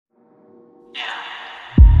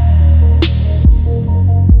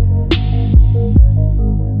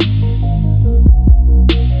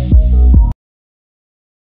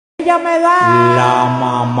me da. La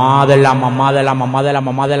mamá de la mamá de la mamá de la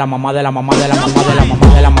mamá de la mamá de la mamá de la mamá de la mamá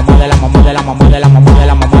de la mamá de la mamá de la mamá de la mamá de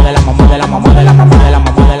la mamá de la mamá de la mamá de la mamá de la mamá de la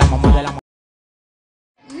mamá de la mamá de la.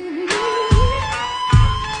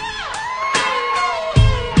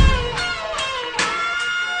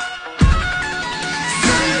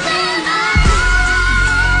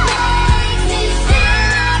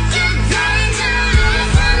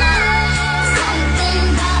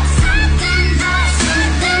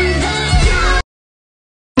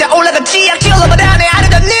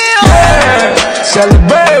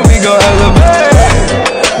 Celebrate, we gon' elevate.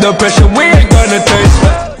 The pressure we ain't gonna taste.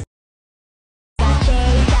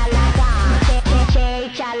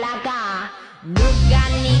 누가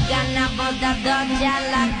네가 나보다 더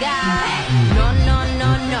잘 나가. No no no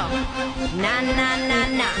no. Na na na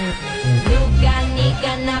na. 누가 네가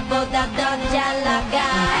나보다 더 잘 나가.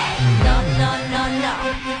 No no no no.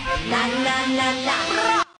 Na na na na.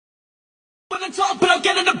 When I talk, but I'll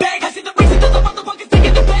get in the bag. I see the reason that the motherfuckers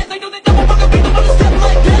taking the band. They know they never fucking be the one to step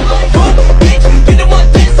like that. Like, oh, bitch, you don't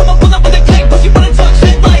want this. I'ma pull up with a click, but you wanna talk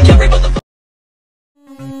shit like every motherfucker.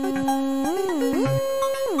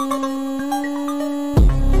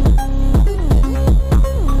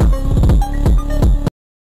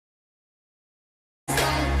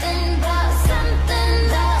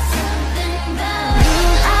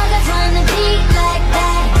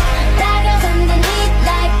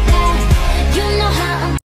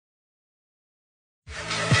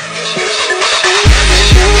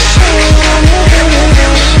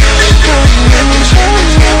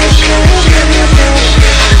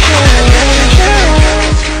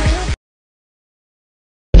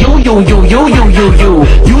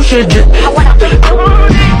 You should just.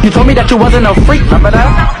 You told me that you wasn't a freak, remember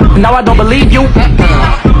that? Now I don't believe you.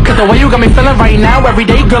 Cause the way you got me feeling right now, every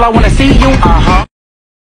day, girl, I wanna see you. Uh-huh.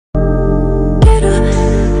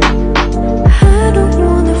 I don't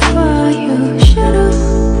wanna fight you. Shut up.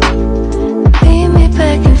 Be me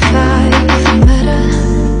back in 5 if I'm better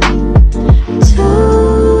to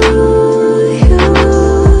you,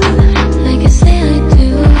 like I say I do.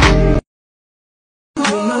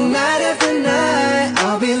 Night after night,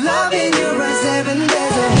 I'll be loving you right 7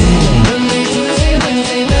 days a week.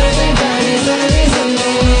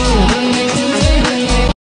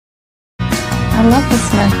 I love the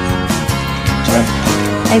Smiths. Sorry?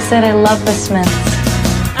 I said I love the Smiths.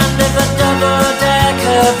 And if a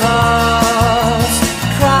double-decker bus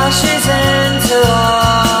crashes into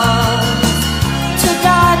us, to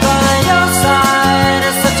die by your side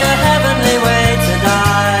is such a heavenly way to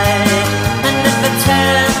die. And if a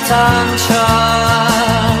 10-ton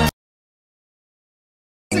truck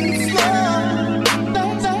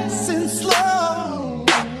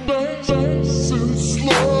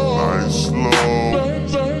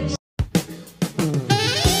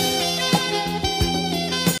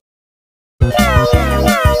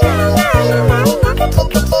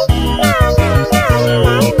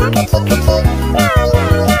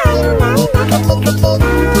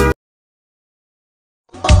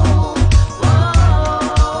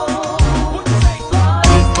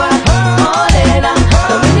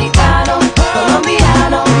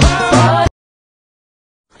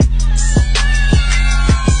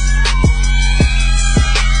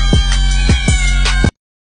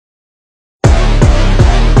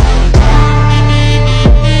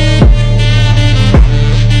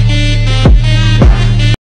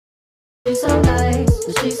She's so nice,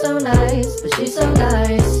 but she's so nice, but she's so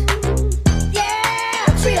nice. Yeah,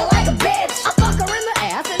 treat her like a bitch. I fuck her in the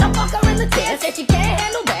ass and I fuck her in the tits. If she can't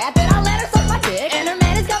handle that, then I'll let her suck my dick. And her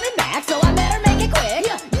man is coming back, so I better make it quick.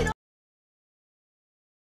 You know.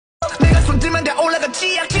 내가 손들면 다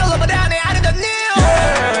올라가지. I kill over down there out of the new.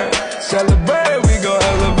 Celebrate, we gon'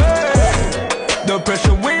 elevate. The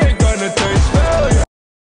pressure we ain't gonna taste.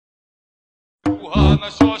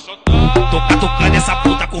 Tô tocando essa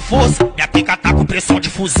puta com força, minha pica tá com pressão de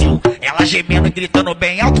fuzil. Ela gemendo e gritando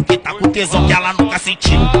bem alto que tá com tesão que ela nunca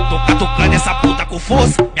sentiu. Tô tocando essa puta com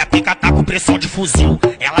força, minha pica tá com pressão de fuzil.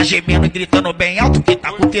 Ela gemendo e gritando bem alto que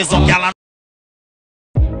tá com tesão que ela.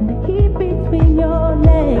 Keep between your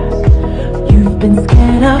legs. You've been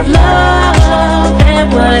scared of love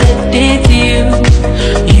and what it did to you.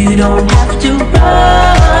 You don't have to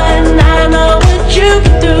run, I know what you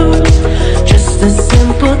do. Just a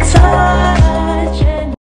simple touch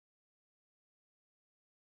and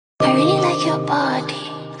I really like your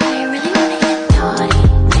body. I really wanna get naughty.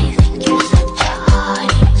 I think you're such a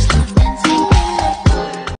hottie. Slow dancing in the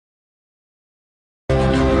bar.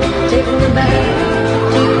 Taking me back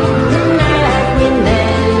to the night we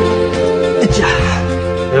met. 자,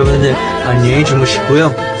 여러분들 안녕히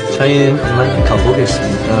주무시고요. 저희는 그만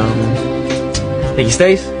가보겠습니다. Thank you,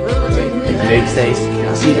 Stace. Thank you, Stace.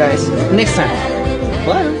 I'll see you guys next time.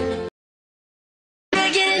 Bye.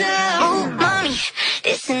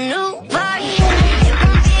 It's a new body.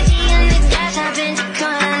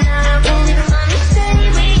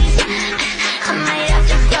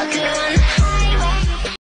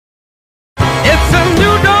 It's a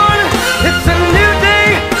new dawn, it's a new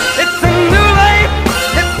day, it's a new life,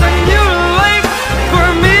 it's a new life for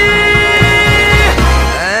me.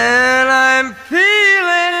 And I'm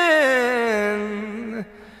feeling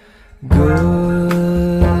good.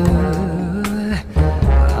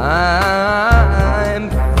 I'm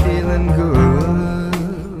feeling good.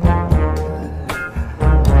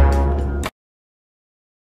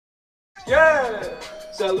 Yeah,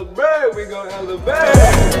 celebrate, we gon' elevate.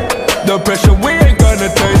 The pressure we ain't gonna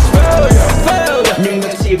taste failure, failure.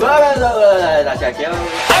 눈치 보면서 다시 할게요.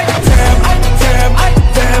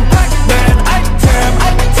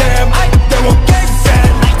 They won't get sad.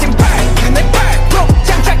 Lighting bright, and they back, bro.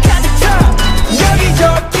 장착하는 차.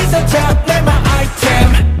 여기저기서 탑내 my item.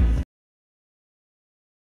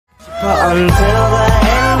 Until the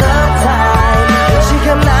end of time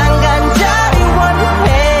지금 난 간절히 원해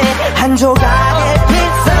한 조각의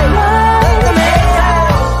피자만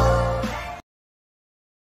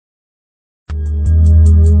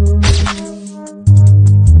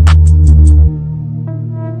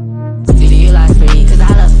Do you like free? Cause I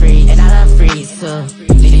love free, and I love free too.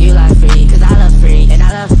 Do you like free? Cause I love free, and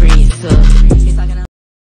I love free too. He's talking about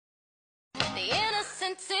The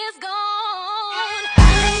innocence is gone.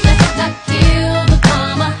 Let's not kill the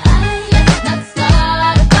karma. Let's not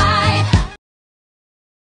start a fight.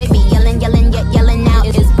 Baby yelling out.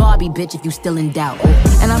 It's Barbie, bitch, if you still in doubt.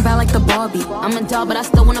 And I'm bad like the Barbie. I'm a doll, but I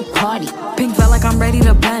still wanna party. Pink felt like I'm ready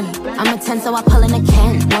to bend. I'm a 10, so I pull in a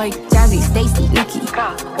Ken. Like Jazzy, Stacy, Nikki.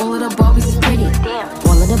 All of the Barbies is pretty.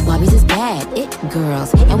 All of the Barbies is bad. It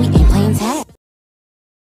girls, and we ain't playing tag.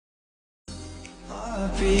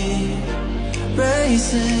 Heartbeat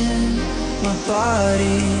racing, my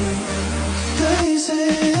body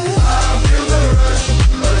blazing. I feel the rush,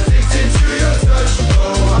 addicted to your touch.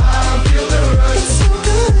 Oh, I feel the rush. It's so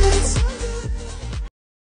good, it's so good.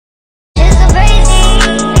 It's so crazy.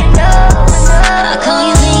 No. I call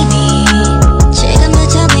you baby.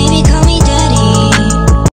 지금부터 baby call me daddy.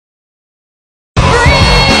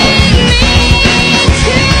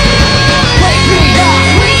 Wake me up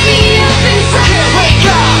inside.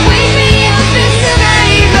 Wake me up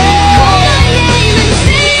inside.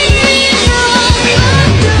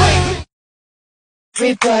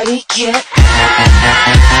 Everybody get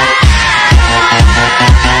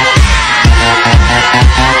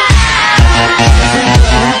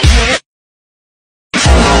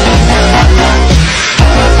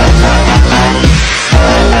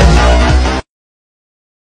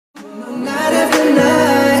Night after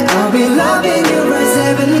night, I'll be loving you for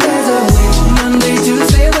 7 days a week. Monday,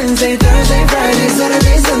 Tuesday, Wednesday, Thursday, Friday,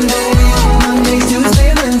 Saturday, Sunday. Monday,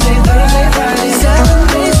 Tuesday, Wednesday, Thursday, Friday, 7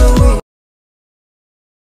 days a week.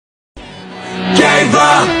 Gave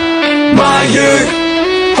up my youth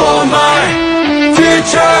for my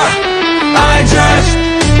future. I just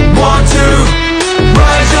want to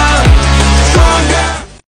rise up stronger.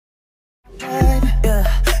 Yeah,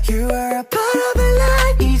 you are a part of my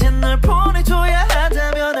life. 이젠 널 보내줘야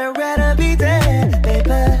한다면 I'd rather be dead,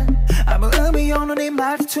 baby. 아무 의미 없는 이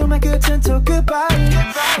말투만 끝은 또 goodbye.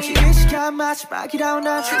 이 시간 마지막이라고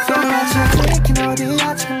난 죽어가자. 긴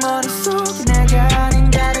어디야 지금 머릿속에 내가 아닌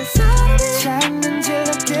다른 사람이 찾는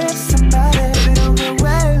즐겁게 somebody. 그런 걸 왜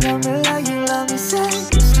love me like you love me say.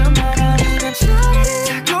 Cause 너만 아니면 차라리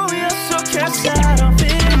자꾸 약속했어 I don't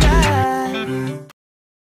feel right.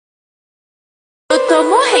 Eu tô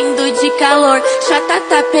morrendo de calor, chata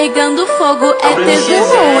tá pegando fogo, é tesão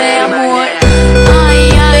ou é amor? Ai,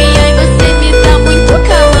 ai, ai, você me dá muito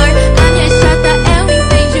calor. A minha chata é o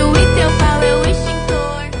incêndio e teu pau é o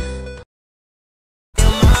extintor.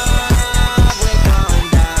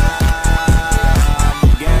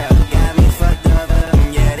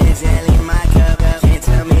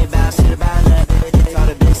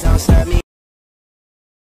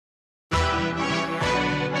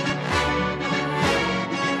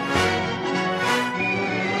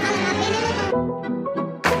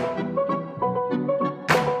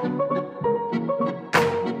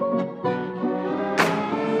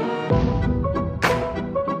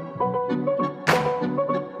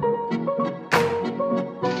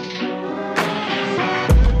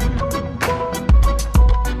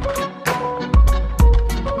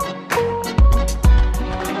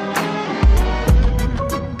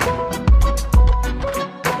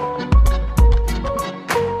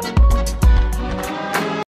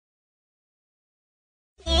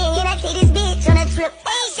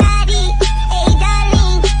 body. Hey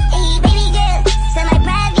darling, hey baby girl, so my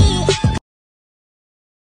private.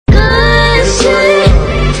 Good shit.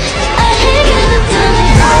 I hate it to me.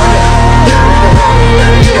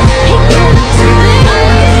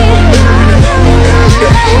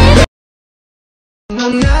 No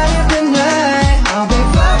night after night, I'll be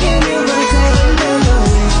fucking you right till the end of the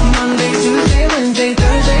week. Monday, Tuesday, Wednesday,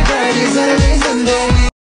 Thursday, Friday, Saturday, Sunday.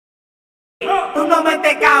 Tú no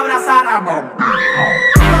metes cabra, Saramón.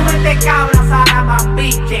 Tú no metes cabra, Saramón,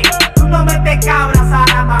 biche. Tú no metes cabra,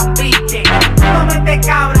 Saramón, biche. Tú no metes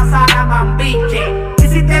cabra, Saramón, biche. Y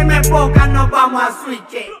si te me enfocas, nos vamos a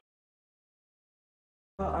switch.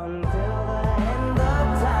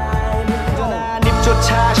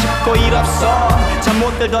 입조차 쉽고 일 없어 잠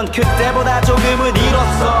못 들던 그때보다 조금은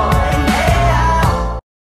잃었어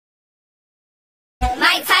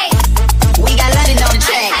My type. We got London on the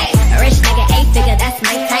track. A rich nigga, 8-figure, that's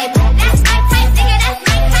my type. That's my type, nigga, that's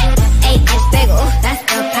my type. 8-inch bagel, that's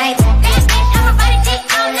the pipe. That bitch, everybody take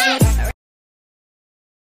all night.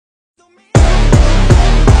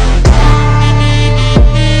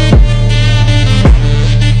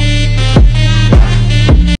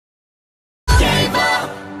 Gave up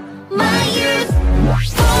my youth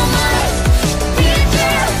for my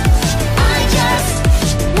future. I just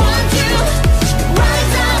want to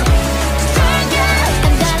rise up stronger.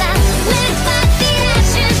 I'm gonna live by the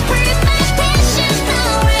ashes, breathe my passion.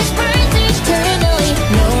 Always burns eternally.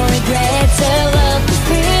 No regrets, I love the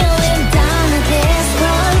feeling down to this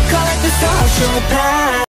road. Call it the social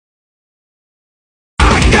path.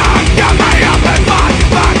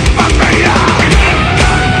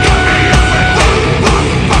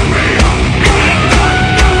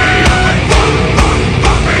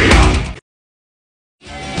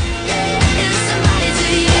 If somebody to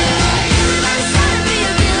you, I just wanna be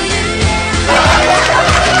a billionaire.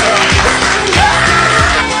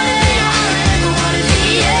 I wanna be all I ever wanted to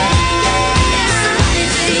be. If somebody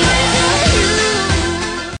to you.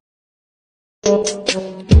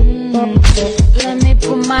 Let me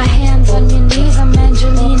put my hands on your knees. I'm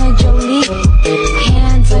Angelina Jolie.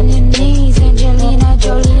 Hands on your knees, Angelina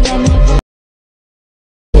Jolie. Let me put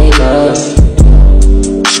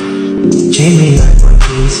Treat me like one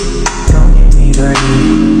piece, don't give me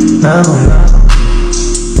dirty. Love on love.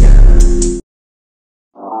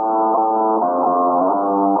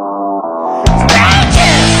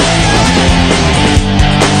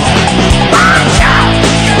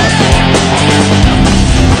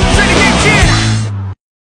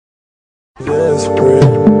 Desperate,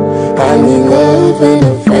 I need love and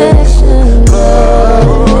affection. Love,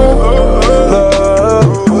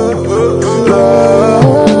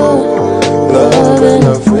 love and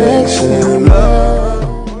affection.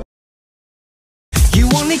 You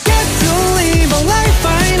only get to live a life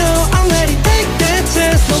I know. I'm ready to take that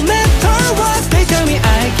chance, no matter what they tell me.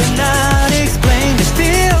 I cannot explain this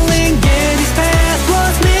feeling. Yeah, this past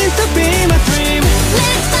was meant to be my dream.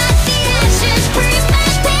 live by the ashes, breathe my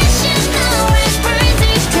passion. Always burns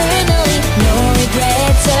eternally. No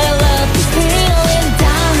regrets, I love the feeling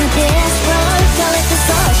down to this road. Call it the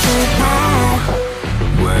social path.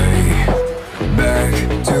 Way back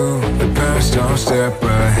to the past, don't step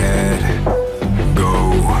ahead.